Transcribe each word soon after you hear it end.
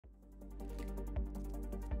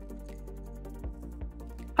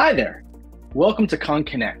Hi there. Welcome to Kong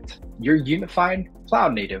Konnect, your unified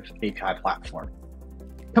cloud-native API platform.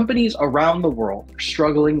 Companies around the world are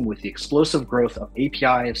struggling with the explosive growth of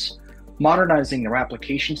APIs, modernizing their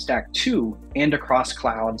application stack to and across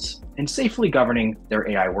clouds, and safely governing their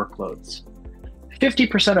AI workloads.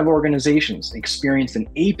 50% of organizations experienced an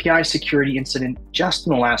API security incident just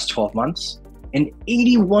in the last 12 months, and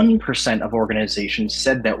 81% of organizations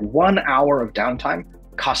said that 1 hour of downtime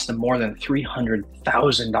cost them more than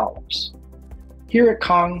 $300,000. Here at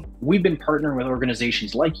Kong, we've been partnering with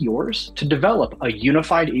organizations like yours to develop a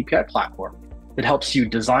unified API platform that helps you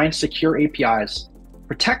design secure APIs,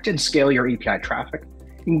 protect and scale your API traffic,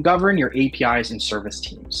 and govern your APIs and service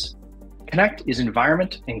teams. Konnect is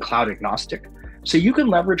environment and cloud agnostic, so you can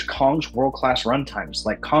leverage Kong's world-class runtimes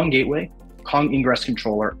like Kong Gateway, Kong Ingress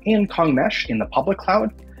Controller, and Kong Mesh in the public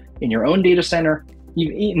cloud, in your own data center,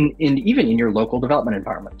 and even in your local development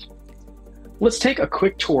environment. Let's take a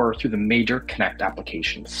quick tour through the major Konnect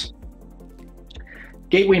applications.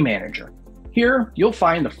 Gateway Manager. Here, you'll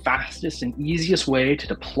find the fastest and easiest way to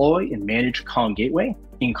deploy and manage Kong Gateway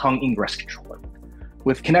in Kong Ingress Controller.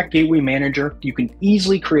 With Konnect Gateway Manager, you can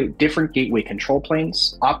easily create different gateway control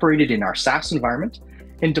planes operated in our SaaS environment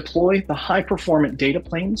and deploy the high-performant data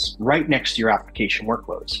planes right next to your application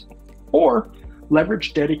workloads. Or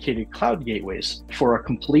leverage dedicated cloud gateways for a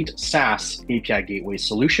complete SaaS API gateway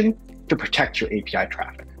solution to protect your API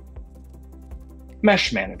traffic.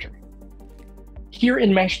 Mesh Manager. Here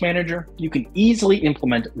in Mesh Manager, you can easily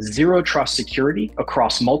implement zero trust security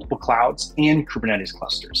across multiple clouds and Kubernetes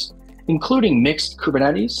clusters, including mixed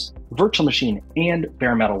Kubernetes, virtual machine, and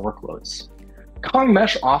bare metal workloads. Kong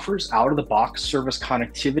Mesh offers out-of-the-box service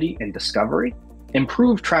connectivity and discovery,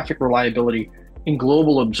 improved traffic reliability, and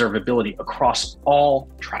global observability across all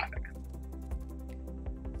traffic.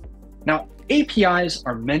 Now, APIs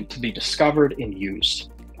are meant to be discovered and used.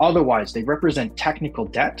 Otherwise, they represent technical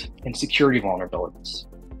debt and security vulnerabilities.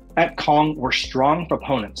 At Kong, we're strong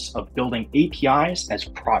proponents of building APIs as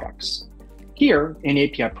products. Here in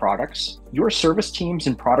API products, your service teams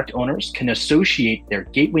and product owners can associate their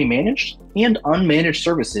gateway managed and unmanaged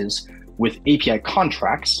services with API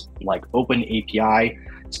contracts like Open API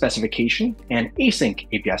specification and async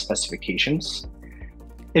API specifications,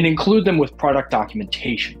 and include them with product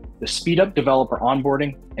documentation to speed up developer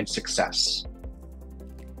onboarding and success.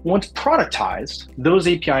 Once productized, those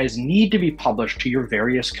APIs need to be published to your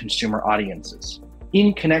various consumer audiences.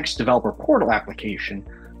 In Konnect's developer portal application,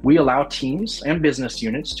 we allow teams and business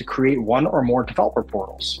units to create one or more developer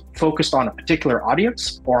portals focused on a particular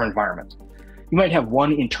audience or environment. You might have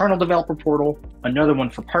one internal developer portal, another one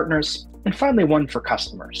for partners, and finally one for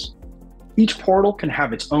customers. Each portal can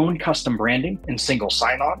have its own custom branding and single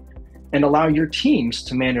sign-on, and allow your teams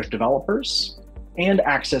to manage developers and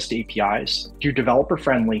access to APIs through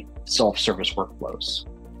developer-friendly self-service workflows.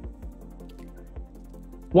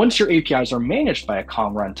 Once your APIs are managed by a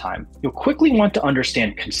Kong runtime, you'll quickly want to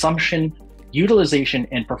understand consumption, utilization,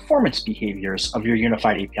 and performance behaviors of your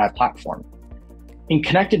unified API platform. In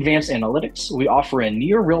Konnect Advanced Analytics, we offer a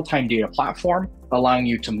near real-time data platform, allowing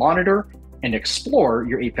you to monitor and explore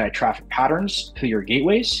your API traffic patterns to your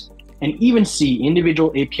gateways, and even see individual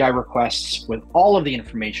API requests with all of the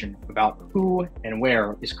information about who and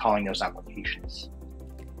where is calling those applications.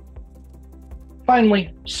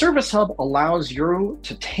 Finally, Service Hub allows you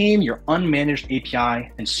to tame your unmanaged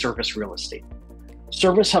API and service real estate.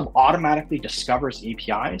 Service Hub automatically discovers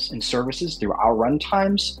APIs and services through our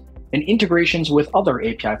runtimes and integrations with other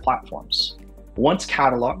API platforms. Once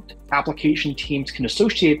cataloged, application teams can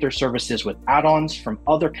associate their services with add-ons from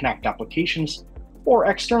other Konnect applications or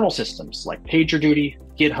external systems like PagerDuty,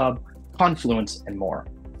 GitHub, Confluence, and more.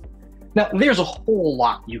 Now, there's a whole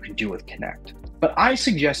lot you can do with Konnect, but I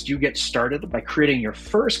suggest you get started by creating your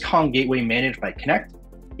first Kong Gateway managed by Konnect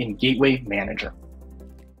in Gateway Manager.